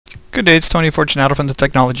Good day, it's Tony Fortunato from the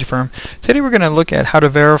technology firm. Today we're going to look at how to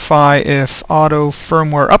verify if auto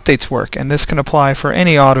firmware updates work, and this can apply for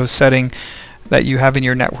any auto setting that you have in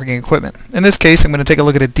your networking equipment. In this case, I'm going to take a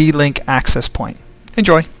look at a D-Link access point.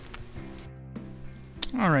 Enjoy!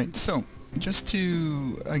 Alright, so just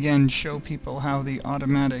to again show people how the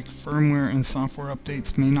automatic firmware and software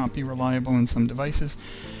updates may not be reliable in some devices,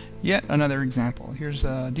 yet another example. Here's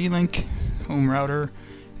a D-Link home router,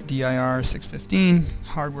 DIR-615,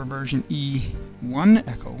 hardware version E1,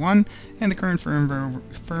 Echo 1, and the current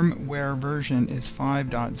firmware version is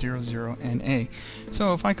 5.00NA.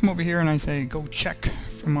 So if I come over here and I say go check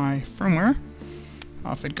for my firmware,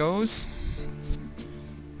 off it goes,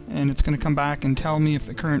 and it's going to come back and tell me if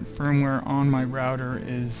the current firmware on my router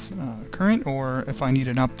is current or if I need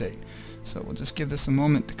an update. So we'll just give this a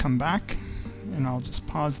moment to come back, and I'll just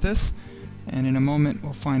pause this, and in a moment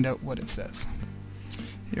we'll find out what it says.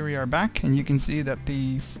 Here we are back, and you can see that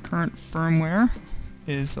the current firmware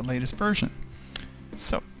is the latest version.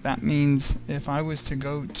 So that means if I was to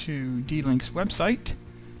go to D-Link's website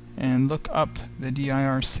and look up the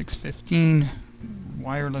DIR-615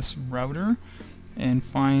 wireless router and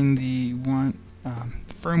find the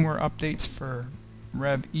firmware updates for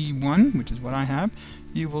Rev E1, which is what I have,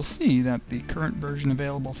 you will see that the current version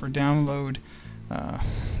available for download,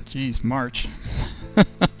 March.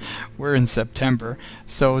 We're in September.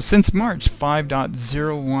 So since March,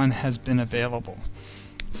 5.01 has been available.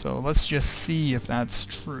 So let's just see if that's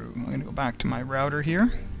true. I'm going to go back to my router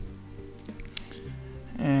here,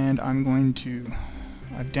 and I've downloaded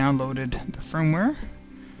the firmware.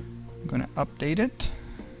 I'm going to update it,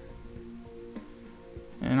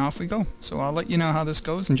 and off we go. So I'll let you know how this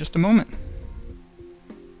goes in just a moment.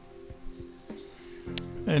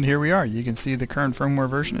 And here we are. You can see the current firmware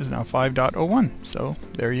version is now 5.01. So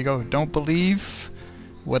there you go. Don't believe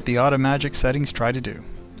what the automagic settings try to do.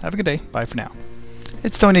 Have a good day. Bye for now.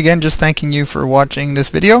 It's Tony again, just thanking you for watching this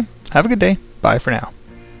video. Have a good day. Bye for now.